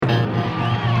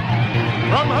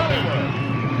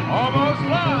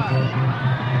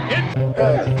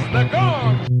They're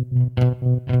gone.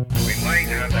 We might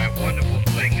have that wonderful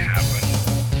thing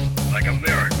happen, like a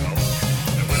miracle.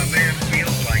 And when a man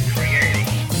feels like creating,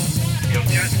 he'll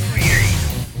just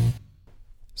create.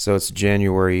 So it's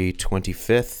January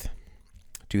 25th,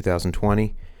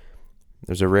 2020.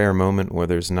 There's a rare moment where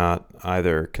there's not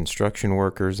either construction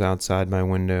workers outside my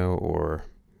window or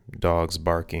dogs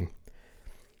barking.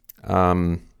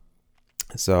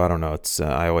 So I don't know. It's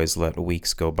I always let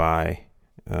weeks go by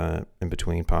in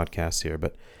between podcasts here,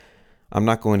 but I'm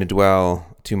not going to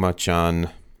dwell too much on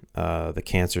the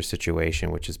cancer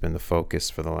situation, which has been the focus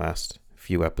for the last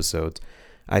few episodes.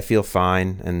 I feel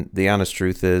fine, and the honest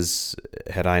truth is,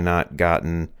 had I not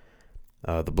gotten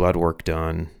the blood work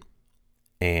done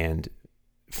and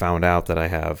found out that I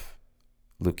have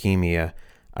leukemia,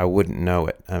 I wouldn't know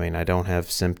it. I mean, I don't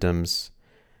have symptoms.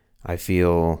 I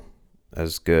feel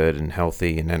as good and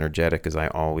healthy and energetic as I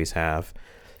always have.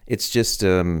 It's just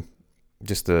a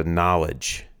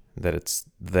knowledge that it's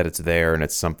there, and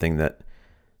it's something that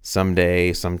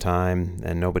someday, sometime,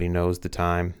 and nobody knows the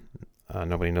time,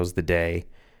 nobody knows the day,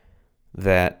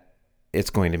 that it's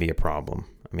going to be a problem.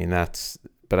 I mean,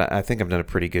 but I think I've done a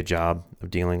pretty good job of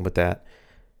dealing with that.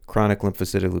 Chronic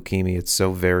lymphocytic leukemia, it's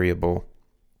so variable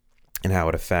in how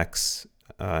it affects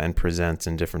and presents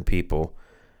in different people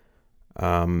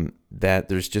that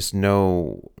there's just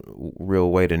no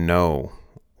real way to know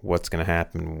what's going to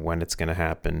happen, when it's going to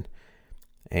happen.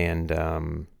 And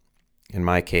in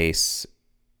my case,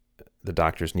 the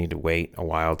doctors need to wait a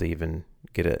while to even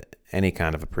get any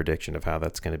kind of a prediction of how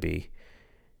that's going to be.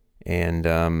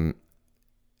 And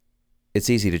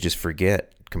it's easy to just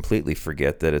completely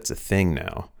forget that it's a thing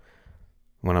now,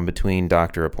 when I'm between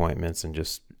doctor appointments and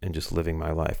just living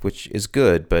my life, which is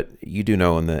good. But you do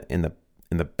know in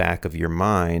the back of your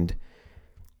mind,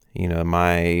 you know,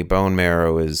 my bone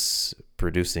marrow is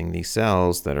producing these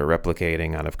cells that are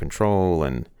replicating out of control,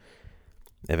 and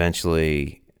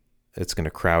eventually it's going to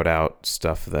crowd out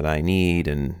stuff that I need,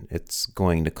 and it's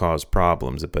going to cause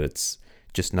problems, but it's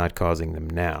just not causing them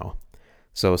now.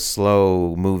 So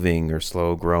slow moving or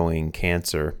slow growing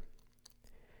cancer,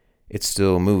 it's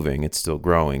still moving, it's still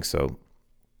growing. So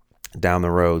down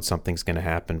the road, something's going to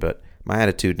happen. But my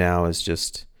attitude now is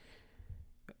just,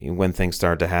 when things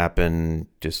start to happen,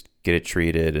 just get it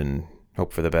treated and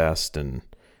hope for the best. And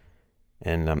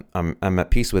I'm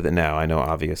at peace with it now. I know,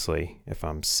 obviously, if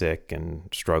I'm sick and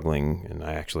struggling and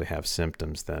I actually have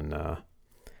symptoms, then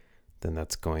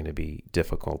that's going to be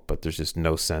difficult. But there's just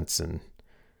no sense in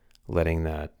letting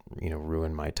that,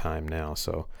 ruin my time now.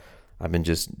 So I've been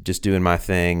just doing my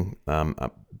thing.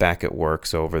 Back at work.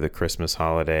 So over the Christmas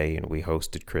holiday, we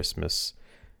hosted Christmas.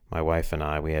 My wife and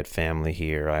I, we had family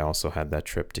here. I also had that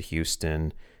trip to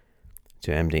Houston,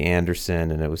 to MD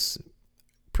Anderson, and it was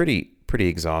pretty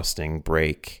exhausting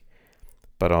break,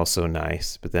 but also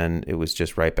nice. But then it was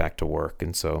just right back to work,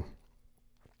 and so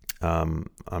I'm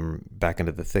back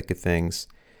into the thick of things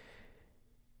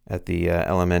at the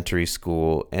elementary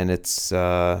school, and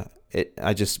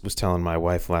I just was telling my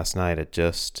wife last night,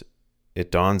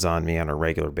 it dawns on me on a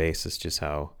regular basis just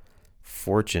how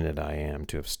fortunate I am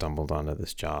to have stumbled onto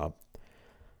this job.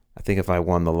 I think if I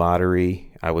won the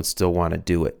lottery, I would still want to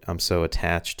do it. I'm so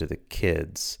attached to the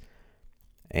kids,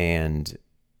 and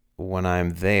when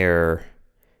I'm there,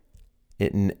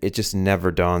 it just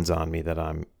never dawns on me that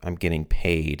I'm getting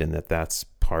paid, and that's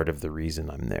part of the reason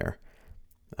I'm there.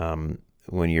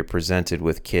 When you're presented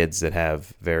with kids that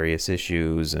have various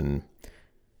issues and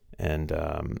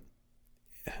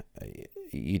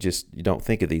you don't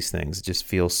think of these things. It just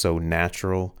feels so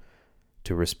natural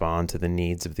to respond to the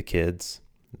needs of the kids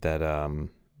that I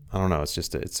don't know.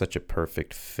 It's such a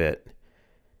perfect fit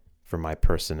for my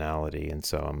personality, and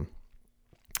so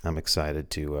I'm excited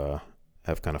to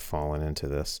have kind of fallen into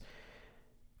this.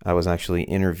 I was actually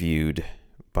interviewed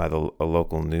by a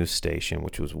local news station,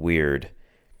 which was weird.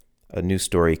 A news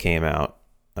story came out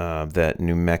that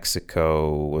New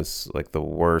Mexico was like the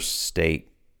worst state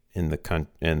in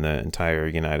the entire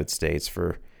United States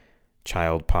for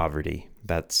child poverty.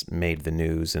 That's made the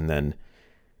news, and then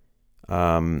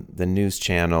the news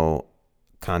channel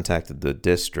contacted the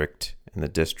district, and the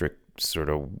district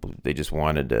they just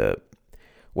wanted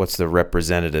what's the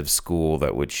representative school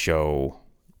that would show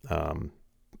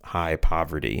high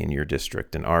poverty in your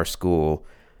district, and our school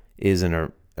is in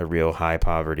a real high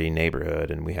poverty neighborhood,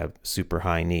 and we have super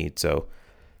high need. So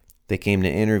they came to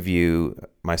interview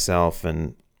myself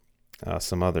and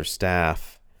some other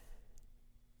staff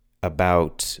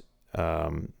about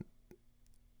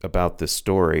this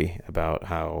story, about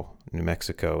how New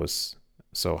Mexico is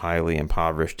so highly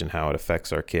impoverished and how it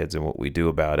affects our kids and what we do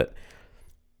about it.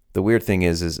 The weird thing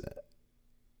is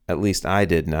at least I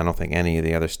didn't. I don't think any of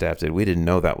the other staff did. We didn't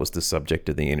know that was the subject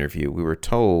of the interview. We were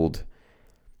told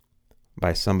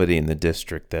by somebody in the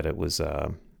district that it was,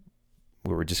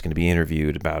 we were just going to be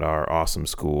interviewed about our awesome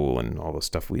school and all the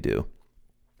stuff we do.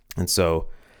 And so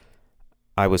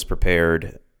I was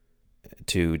prepared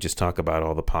to just talk about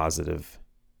all the positive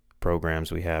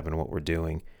programs we have and what we're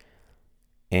doing.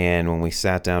 And when we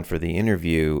sat down for the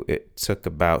interview, it took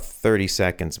about 30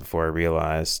 seconds before I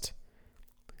realized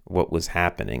what was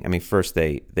happening. I mean, first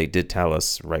they did tell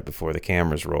us right before the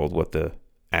cameras rolled what the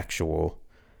actual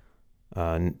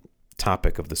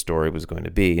topic of the story was going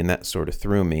to be, and that sort of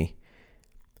threw me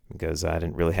because I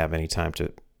didn't really have any time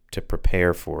to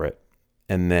prepare for it.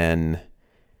 And then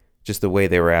just the way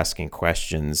they were asking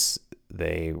questions,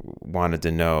 they wanted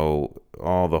to know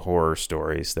all the horror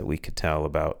stories that we could tell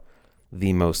about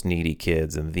the most needy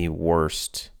kids and the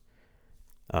worst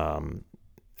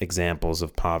examples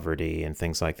of poverty and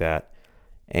things like that.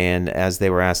 And as they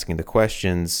were asking the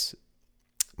questions,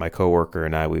 my coworker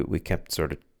and I, we kept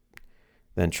sort of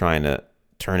then trying to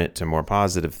turn it to more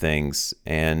positive things.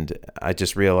 And I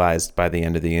just realized by the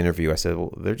end of the interview, I said,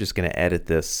 well, they're just going to edit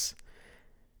this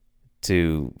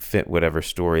to fit whatever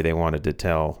story they wanted to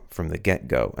tell from the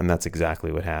get-go. And that's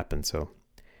exactly what happened. So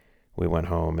we went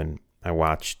home and I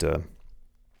watched the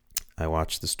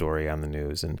story on the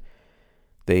news, and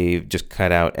they just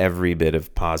cut out every bit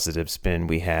of positive spin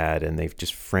we had, and they've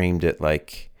just framed it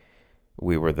like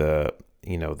we were the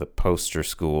poster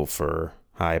school for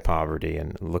high poverty,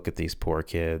 and look at these poor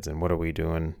kids and what are we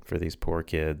doing for these poor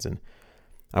kids. And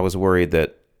I was worried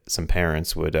that some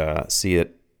parents would see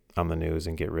it on the news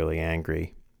and get really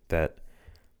angry that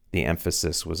the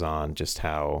emphasis was on just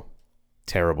how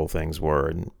terrible things were,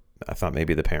 and I thought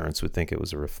maybe the parents would think it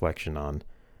was a reflection on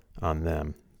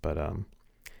them, but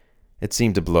it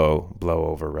seemed to blow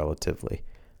over relatively.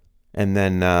 And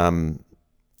then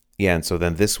and so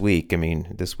then this week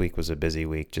was a busy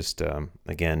week. Just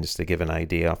again, just to give an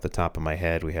idea off the top of my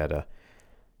head, we had a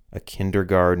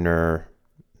kindergartner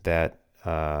that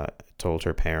told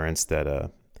her parents that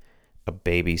a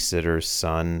babysitter's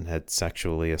son had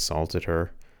sexually assaulted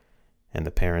her, and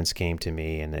the parents came to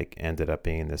me, and it ended up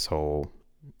being this whole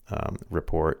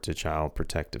report to Child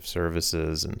Protective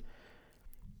Services,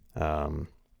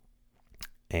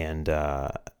 and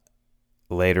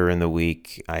later in the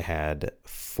week I had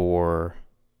 4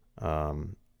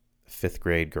 fifth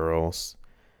grade girls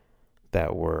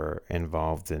that were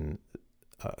involved in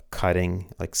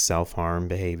cutting, like self-harm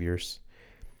behaviors.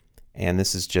 And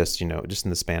this is just in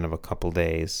the span of a couple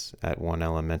days at one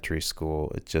elementary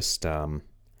school. It just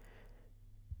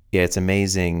it's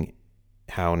amazing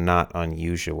how not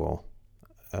unusual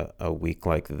a week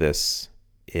like this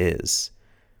is.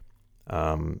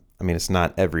 It's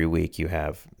not every week you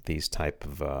have these type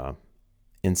of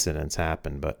incidents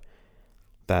happen, but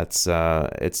that's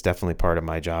it's definitely part of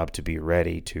my job to be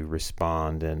ready to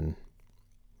respond in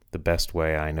the best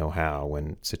way I know how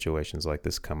when situations like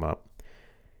this come up.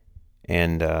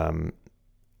 And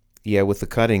with the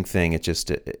cutting thing,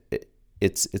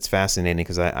 it's fascinating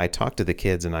because I talked to the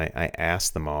kids and I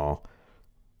asked them all,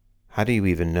 how do you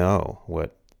even know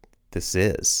what this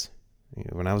is?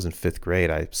 When I was in 5th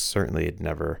grade, I certainly had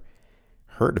never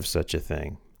heard of such a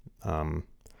thing.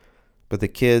 But the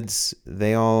kids,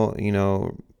 they all,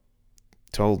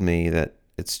 told me that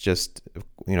it's just,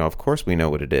 of course we know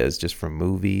what it is, just from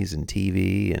movies and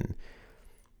TV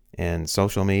and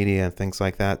social media and things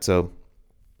like that. So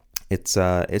it's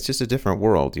just a different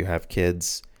world. You have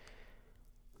kids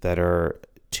that are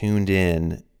tuned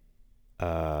in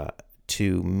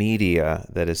to media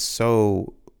that is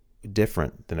so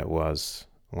different than it was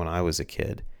when I was a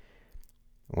kid,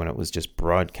 when it was just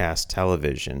broadcast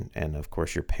television. And of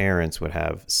course your parents would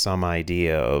have some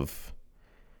idea of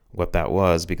what that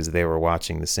was because they were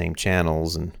watching the same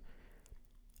channels. And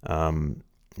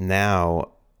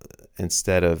now,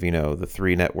 instead of the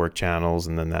 3 network channels,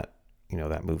 and then that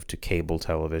moved to cable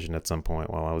television at some point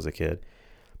while I was a kid,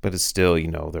 but it's still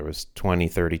there was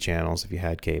 20-30 channels if you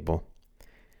had cable.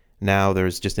 Now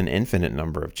there's just an infinite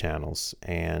number of channels,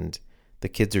 and the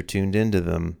kids are tuned into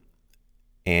them,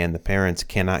 and the parents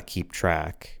cannot keep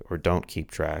track, or don't keep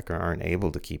track, or aren't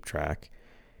able to keep track.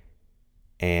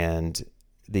 And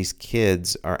these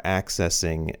kids are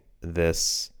accessing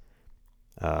these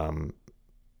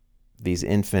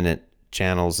infinite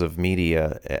channels of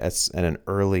media at an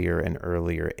earlier and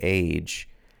earlier age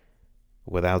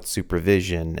without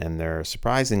supervision, and they're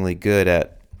surprisingly good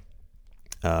at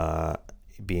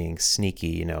being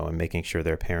sneaky, and making sure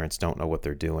their parents don't know what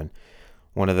they're doing.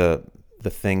 One of the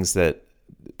things that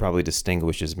probably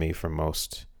distinguishes me from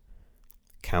most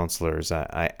counselors,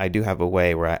 I do have a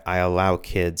way where I allow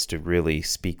kids to really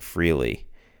speak freely.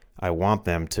 I want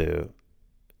them to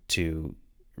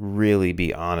really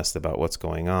be honest about what's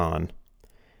going on,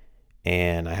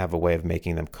 and I have a way of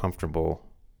making them comfortable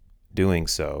doing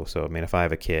so. So, I mean, if I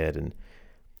have a kid and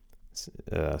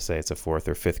say it's a fourth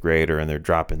or fifth grader and they're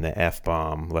dropping the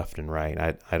F-bomb left and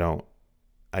right,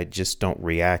 I just don't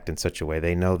react in such a way.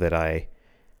 They know that I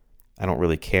don't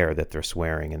really care that they're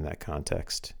swearing in that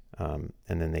context. And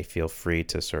then they feel free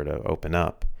to sort of open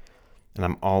up. And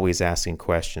I'm always asking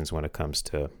questions when it comes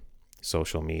to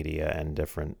social media and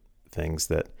different things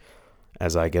that,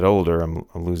 as I get older, I'm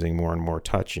losing more and more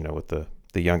touch, with the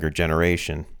younger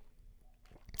generation.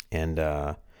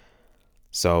 And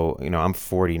so, I'm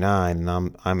 49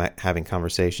 and I'm having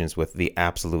conversations with the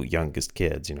absolute youngest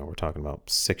kids. We're talking about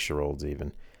 6-year-olds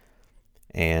even.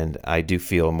 And I do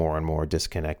feel more and more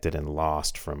disconnected and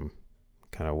lost from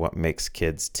kind of what makes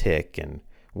kids tick and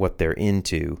what they're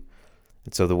into.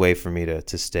 And so the way for me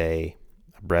to stay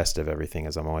abreast of everything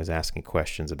is I'm always asking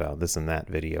questions about this and that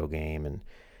video game and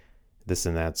this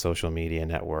and that social media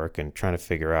network, and trying to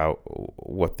figure out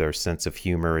what their sense of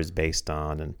humor is based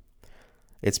on. And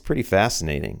it's pretty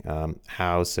fascinating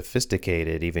how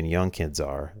sophisticated even young kids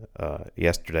are.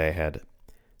 Yesterday I had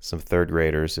some third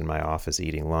graders in my office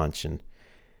eating lunch, and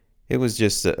it was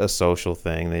just a social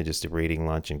thing. They just were eating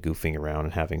lunch and goofing around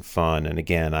and having fun. And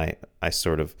again, I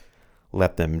sort of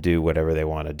let them do whatever they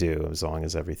want to do as long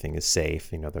as everything is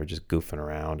safe. They're just goofing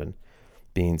around and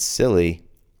being silly.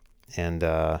 And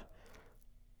they're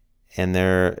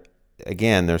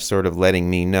sort of letting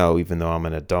me know, even though I'm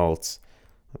an adult,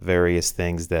 various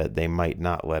things that they might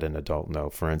not let an adult know.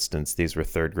 For instance, these were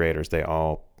third graders. They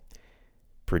all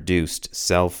produced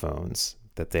cell phones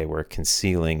that they were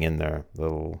concealing in their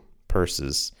little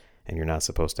purses, and you're not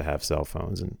supposed to have cell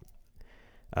phones.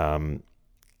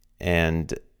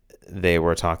 And they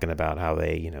were talking about how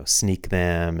they, sneak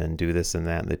them and do this and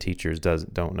that, and the teachers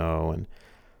don't know.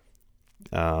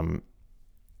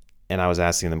 And I was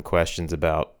asking them questions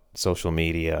about social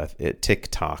media.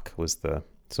 TikTok was the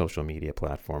social media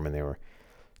platform, and they were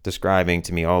describing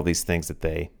to me all these things that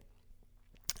they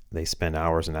spend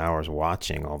hours and hours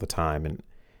watching all the time, and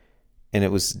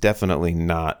it was definitely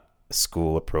not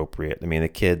school appropriate. I mean, the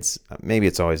kids, maybe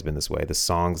it's always been this way. The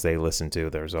songs they listen to,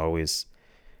 there's always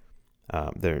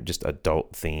they're just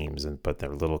adult themes, but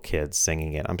they're little kids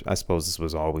singing it. I suppose this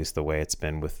was always the way it's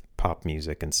been with pop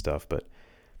music and stuff. But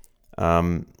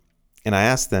and I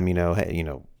asked them, hey,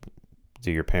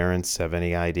 do your parents have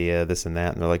any idea this and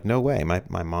that? And they're like, no way.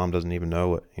 My mom doesn't even know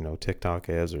what, TikTok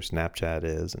is or Snapchat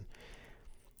is. And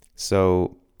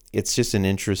so it's just an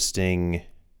interesting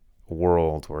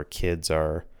world where kids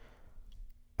are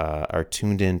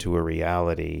tuned into a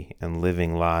reality and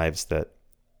living lives that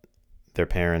their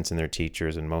parents and their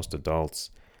teachers and most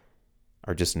adults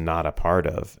are just not a part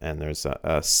of. And there's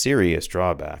a serious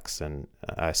drawbacks. And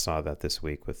I saw that this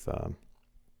week with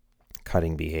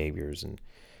cutting behaviors and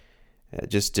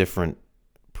just different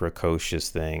precocious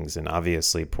things. And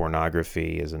obviously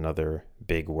pornography is another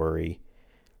big worry.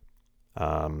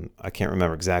 I can't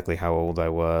remember exactly how old I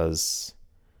was,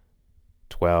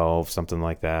 12, something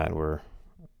like that, where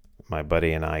my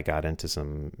buddy and I got into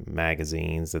some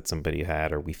magazines that somebody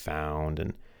had or we found,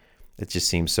 and it just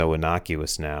seems so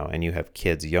innocuous now. And you have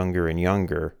kids younger and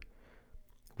younger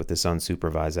with this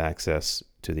unsupervised access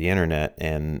to the internet,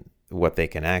 and what they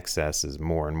can access is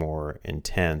more and more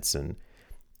intense and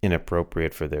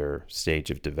inappropriate for their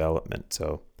stage of development.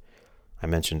 So I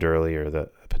mentioned earlier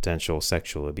the potential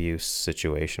sexual abuse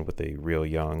situation with a real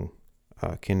young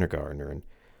kindergartner, and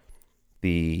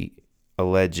the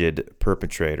alleged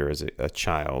perpetrator is a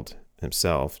child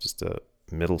himself, just a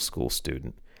middle school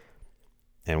student.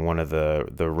 And one of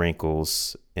the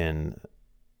wrinkles in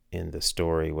the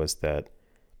story was that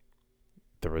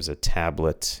there was a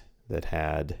tablet that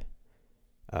had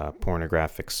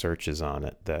pornographic searches on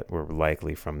it that were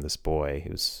likely from this boy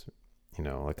who's,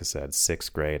 like I said,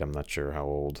 6th grade. I'm not sure how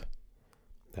old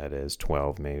that is,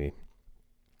 12 maybe.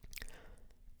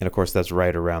 And of course, that's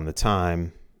right around the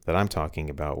time that I'm talking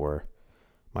about, where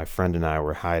my friend and I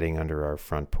were hiding under our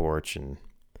front porch, and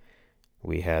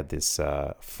we had this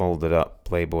folded up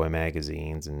Playboy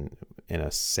magazines and in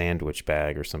a sandwich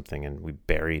bag or something, and we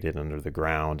buried it under the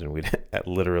ground, and we'd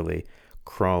literally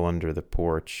crawl under the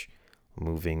porch,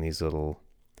 moving these little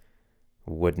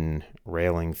wooden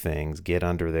railing things, get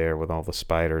under there with all the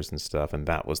spiders and stuff, and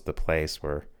that was the place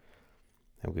where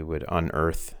we would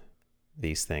unearth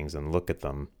these things and look at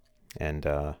them.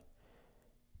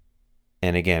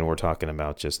 And again, we're talking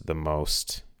about just the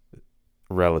most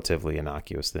relatively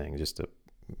innocuous thing, just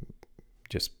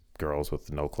girls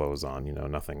with no clothes on,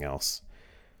 nothing else.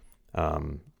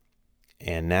 And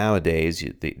nowadays,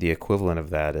 the equivalent of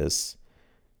that is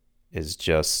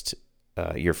just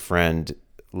your friend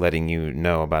letting you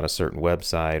know about a certain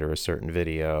website or a certain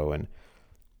video, and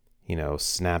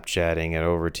Snapchatting it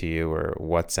over to you, or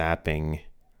WhatsApping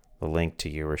the link to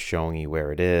you, or showing you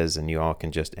where it is, and you all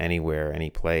can just anywhere, any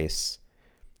place,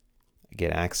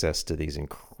 get access to these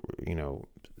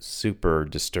super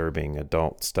disturbing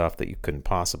adult stuff that you couldn't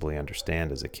possibly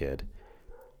understand as a kid.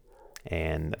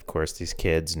 And of course, these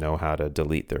kids know how to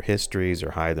delete their histories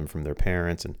or hide them from their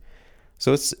parents, and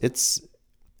so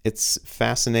it's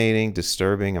fascinating,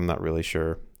 disturbing. I'm not really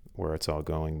sure where it's all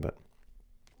going, but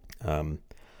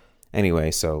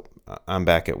anyway, so I'm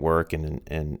back at work,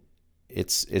 and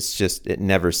it's just, it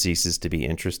never ceases to be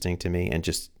interesting to me, and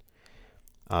just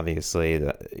obviously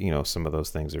that some of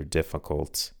those things are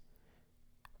difficult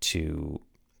to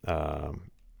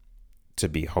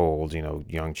behold,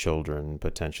 young children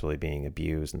potentially being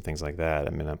abused and things like that. I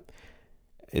mean,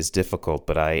 it's difficult,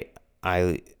 but I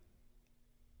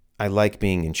like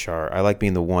being in charge. I like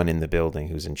being the one in the building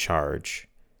who's in charge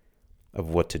of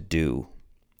what to do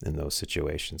in those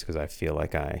situations, because I feel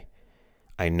like I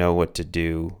know what to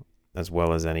do as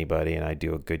well as anybody, and I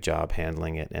do a good job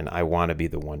handling it, and I want to be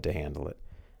the one to handle it.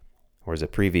 Whereas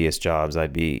at previous jobs,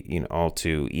 I'd be all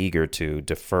too eager to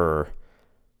defer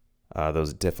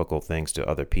those difficult things to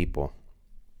other people.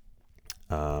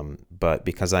 But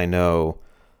because I know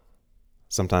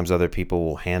sometimes other people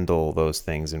will handle those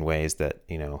things in ways that,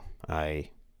 I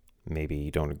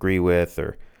maybe don't agree with,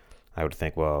 or I would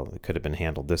think, well, it could have been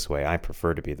handled this way. I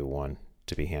prefer to be the one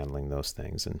to be handling those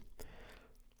things. And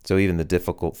so even the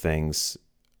difficult things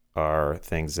are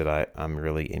things that I'm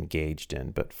really engaged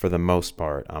in. But for the most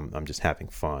part, I'm just having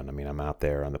fun. I mean, I'm out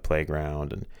there on the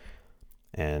playground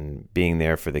and being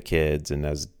there for the kids, and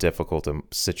as difficult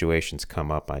situations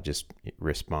come up, I just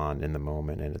respond in the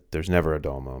moment, and there's never a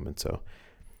dull moment. So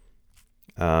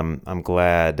I'm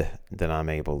glad that I'm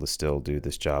able to still do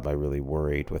this job. I really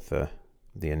worried with the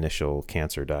initial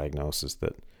cancer diagnosis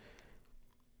that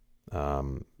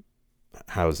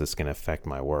how is this going to affect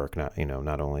my work?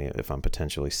 Not only if I'm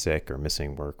potentially sick or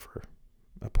missing work for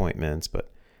appointments,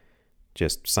 but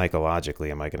just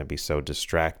psychologically, am I going to be so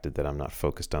distracted that I'm not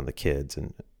focused on the kids?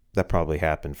 And that probably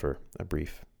happened for a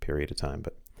brief period of time,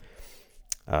 but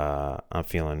I'm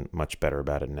feeling much better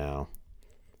about it now.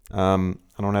 I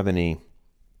don't have any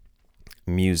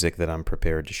music that I'm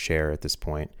prepared to share at this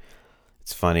point.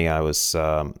 It's funny, I was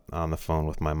on the phone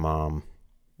with my mom,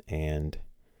 and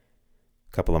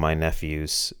a couple of my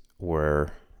nephews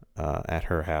were at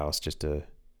her house just to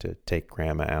take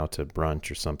grandma out to brunch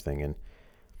or something, and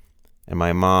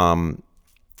my mom,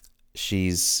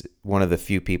 she's one of the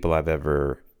few people I've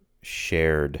ever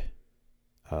shared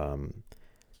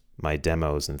my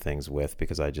demos and things with,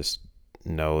 because I just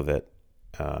know that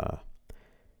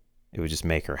it would just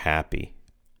make her happy.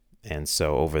 And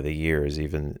so over the years,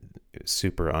 even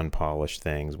super unpolished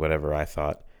things, whatever I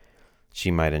thought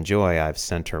she might enjoy, I've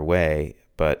sent her way.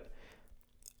 But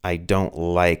I don't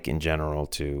like in general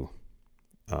to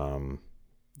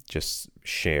just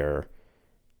share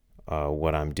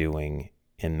what I'm doing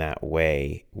in that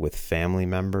way with family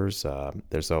members.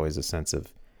 There's always a sense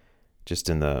of, just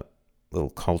in the little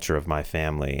culture of my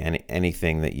family,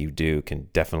 anything that you do can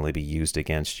definitely be used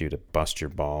against you to bust your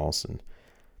balls. And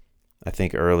I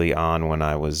think early on when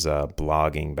I was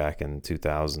blogging back in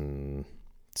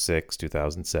 2006,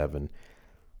 2007,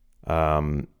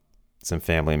 some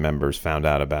family members found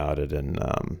out about it, and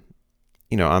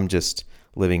I'm just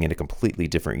living in a completely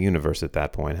different universe at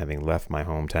that point, having left my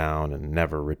hometown and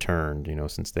never returned,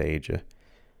 since the age of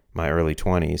my early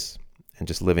 20s, and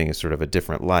just living a sort of a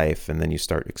different life. And then you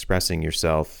start expressing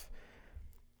yourself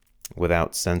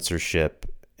without censorship,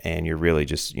 and you're really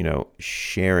just,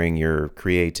 sharing your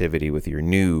creativity with your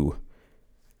new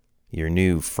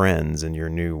friends and your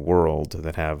new world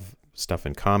that have stuff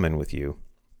in common with you.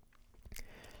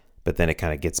 But then it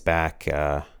kind of gets back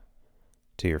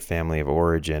to your family of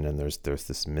origin, and there's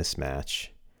this mismatch.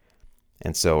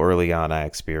 And so early on, I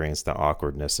experienced the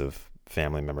awkwardness of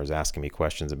family members asking me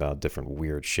questions about different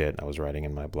weird shit I was writing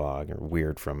in my blog, or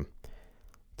weird from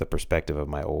the perspective of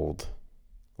my old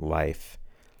life.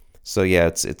 So yeah,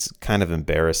 it's kind of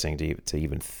embarrassing to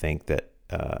even think that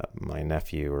my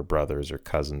nephew or brothers or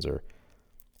cousins are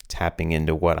tapping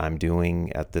into what I'm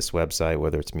doing at this website,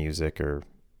 whether it's music or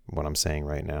what I'm saying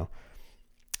right now.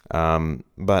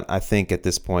 But I think at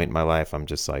this point in my life, I'm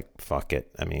just like, fuck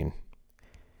it. I mean,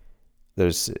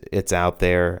 it's out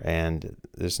there, and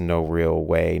there's no real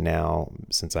way now,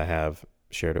 since I have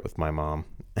shared it with my mom,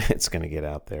 it's going to get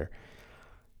out there.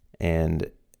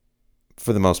 And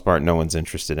for the most part, no one's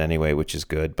interested anyway, which is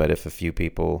good. But if a few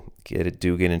people get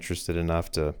interested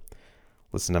enough to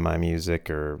listen to my music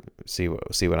or see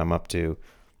what I'm up to,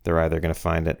 they're either going to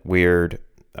find it weird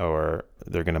or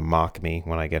they're going to mock me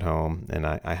when I get home. And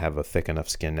I have a thick enough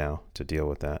skin now to deal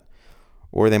with that.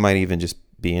 Or they might even just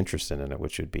be interested in it,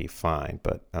 which would be fine.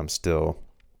 But I'm still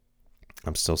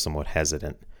somewhat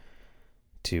hesitant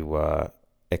to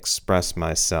express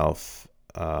myself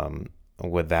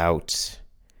without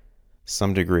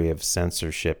some degree of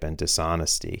censorship and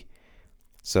dishonesty.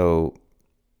 So,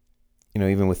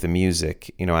 even with the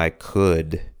music, I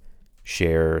could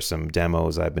share some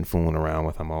demos I've been fooling around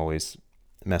with. I'm always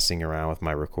messing around with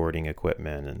my recording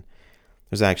equipment, and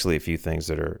there's actually a few things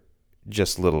that are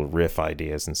just little riff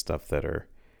ideas and stuff that are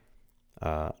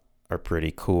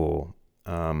pretty cool.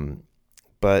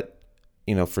 But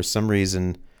for some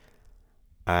reason,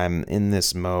 I'm in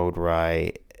this mode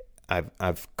where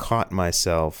I've caught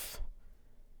myself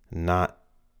not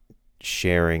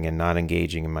sharing and not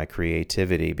engaging in my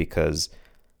creativity because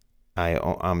I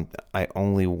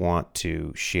only want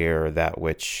to share that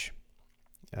which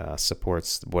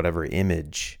supports whatever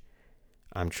image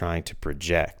I'm trying to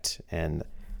project. And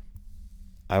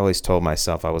I always told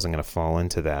myself I wasn't going to fall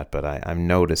into that, but I've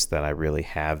noticed that I really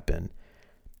have been,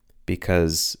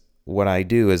 because what I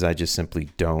do is I just simply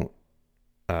don't.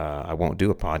 I won't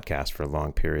do a podcast for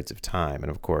long periods of time,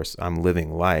 and of course, I'm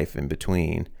living life in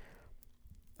between.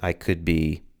 I could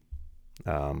be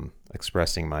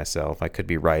expressing myself. I could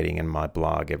be writing in my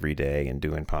blog every day and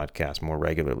doing podcasts more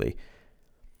regularly.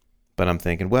 But I'm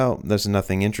thinking, well, there's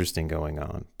nothing interesting going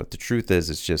on. But the truth is,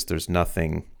 it's just there's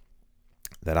nothing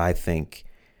that I think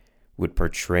would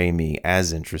portray me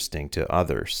as interesting to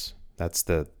others. That's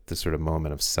the sort of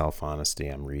moment of self-honesty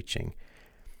I'm reaching.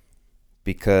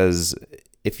 Because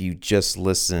if you just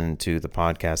listen to the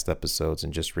podcast episodes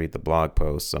and just read the blog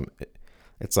posts,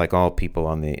 it's like all people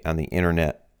on the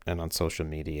internet and on social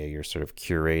media. You're sort of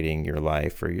curating your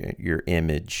life or your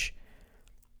image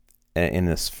in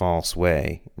this false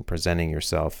way, and presenting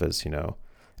yourself as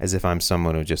if I'm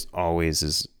someone who just always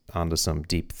is onto some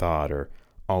deep thought, or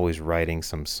always writing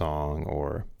some song,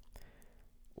 or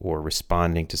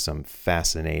responding to some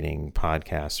fascinating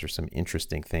podcast or some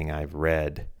interesting thing I've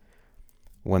read,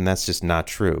 when that's just not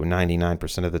true.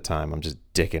 99% of the time, I'm just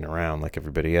dicking around like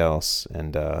everybody else,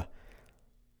 and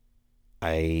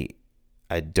I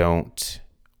don't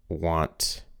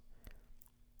want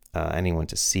anyone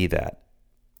to see that.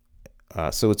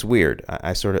 So it's weird.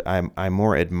 I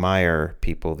more admire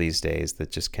people these days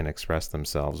that just can express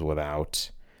themselves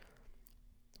without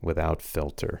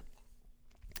filter.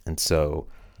 And so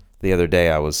the other day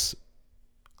I was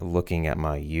looking at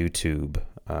my YouTube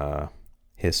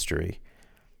history,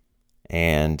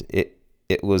 and it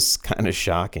was kind of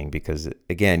shocking because,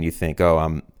 again, you think, what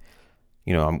I'm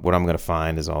going to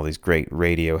find is all these great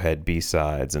Radiohead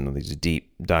B-sides and these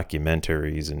deep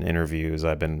documentaries and interviews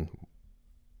I've been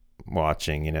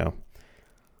watching,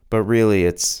 But really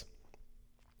it's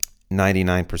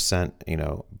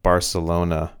 99%,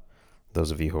 Barcelona.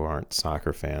 Those of you who aren't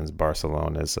soccer fans,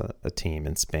 Barcelona is a team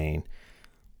in Spain.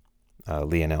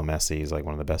 Lionel Messi is like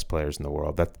one of the best players in the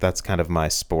world. That's kind of my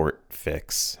sport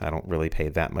fix. I don't really pay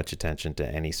that much attention to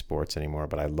any sports anymore,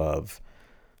 but I love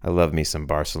me some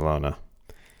Barcelona.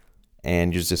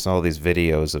 And there's just all these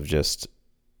videos of just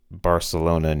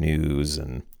Barcelona news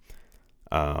and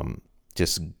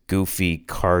just goofy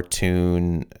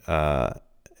cartoon,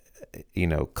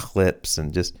 clips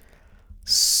and just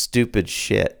stupid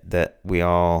shit that we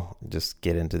all just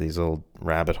get into these old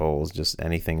rabbit holes, just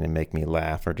anything to make me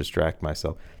laugh or distract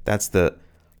myself. That's the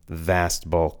vast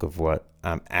bulk of what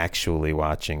I'm actually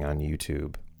watching on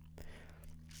YouTube.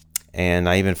 And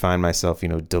I even find myself,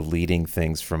 deleting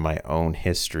things from my own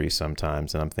history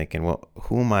sometimes. And I'm thinking, well,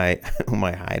 who am I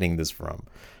hiding this from?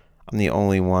 I'm the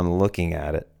only one looking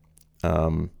at it.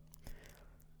 And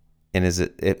is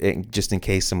it just in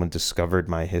case someone discovered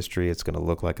my history, it's going to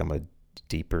look like I'm a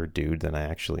deeper dude than I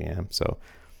actually am. So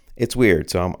it's weird.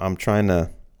 So I'm trying to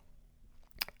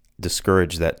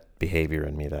discourage that behavior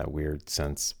in me, that weird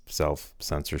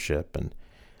self-censorship. And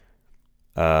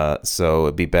so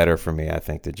it'd be better for me, I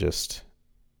think, to just,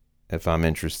 if I'm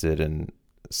interested in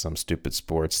some stupid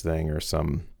sports thing or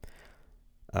some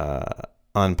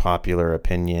unpopular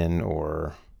opinion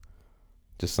or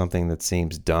just something that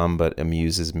seems dumb but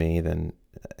amuses me, then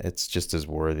it's just as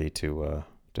worthy to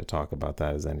talk about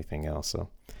that as anything else. So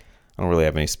I don't really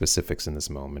have any specifics in this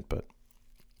moment, but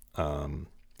I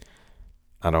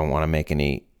don't want to make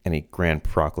any grand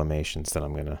proclamations that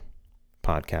I'm going to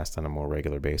podcast on a more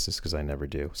regular basis, because I never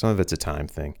do. Some of it's a time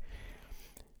thing.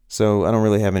 So I don't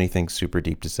really have anything super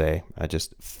deep to say. I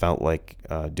just felt like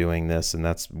doing this, and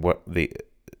that's what the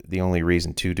only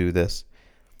reason to do this.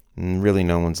 And really,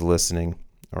 no one's listening,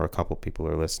 or a couple people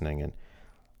are listening,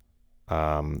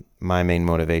 and my main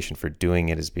motivation for doing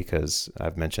it is because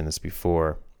I've mentioned this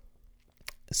before.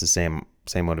 It's the same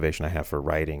motivation I have for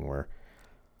writing, where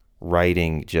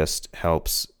writing just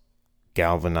helps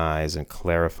galvanize and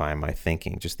clarify my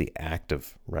thinking, just the act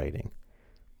of writing.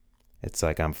 It's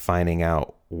like I'm finding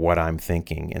out what I'm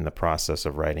thinking in the process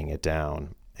of writing it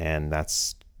down, and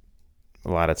that's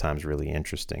a lot of times really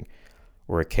interesting,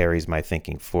 where it carries my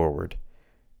thinking forward.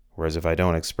 Whereas if I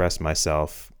don't express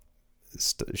myself,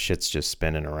 shit's just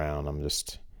spinning around.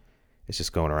 It's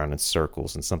just going around in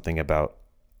circles. And something about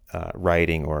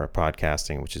writing or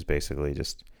podcasting, which is basically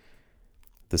just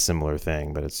the similar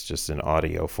thing, but it's just in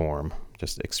audio form,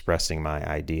 just expressing my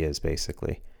ideas.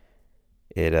 Basically,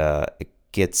 it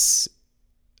gets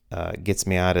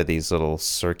me out of these little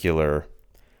circular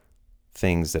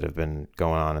things that have been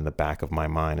going on in the back of my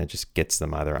mind. It just gets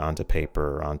them either onto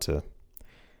paper or onto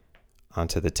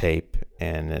the tape,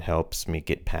 and it helps me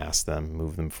get past them,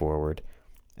 move them forward.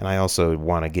 And I also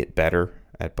want to get better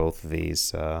at both of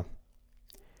these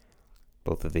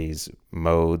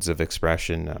modes of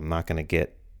expression. I'm not going to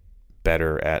get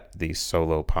better at the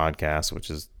solo podcast, which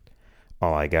is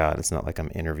all I got. It's not like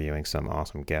I'm interviewing some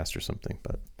awesome guest or something,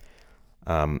 but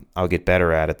I'll get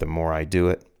better at it the more I do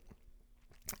it.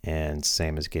 And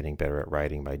same as getting better at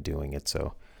writing by doing it.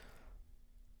 So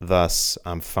thus,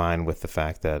 I'm fine with the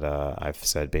fact that I've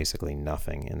said basically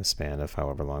nothing in the span of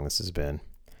however long this has been.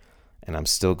 And I'm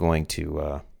still going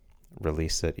to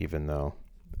release it, even though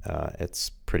it's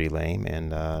pretty lame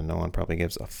and no one probably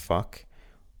gives a fuck,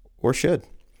 or should.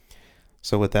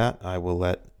 So with that, I will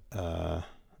let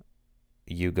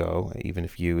you go, even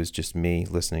if you is just me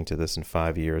listening to this in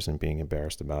 5 years and being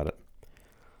embarrassed about it.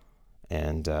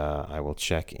 And I will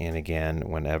check in again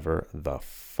whenever the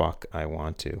fuck I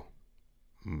want to.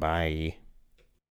 Bye.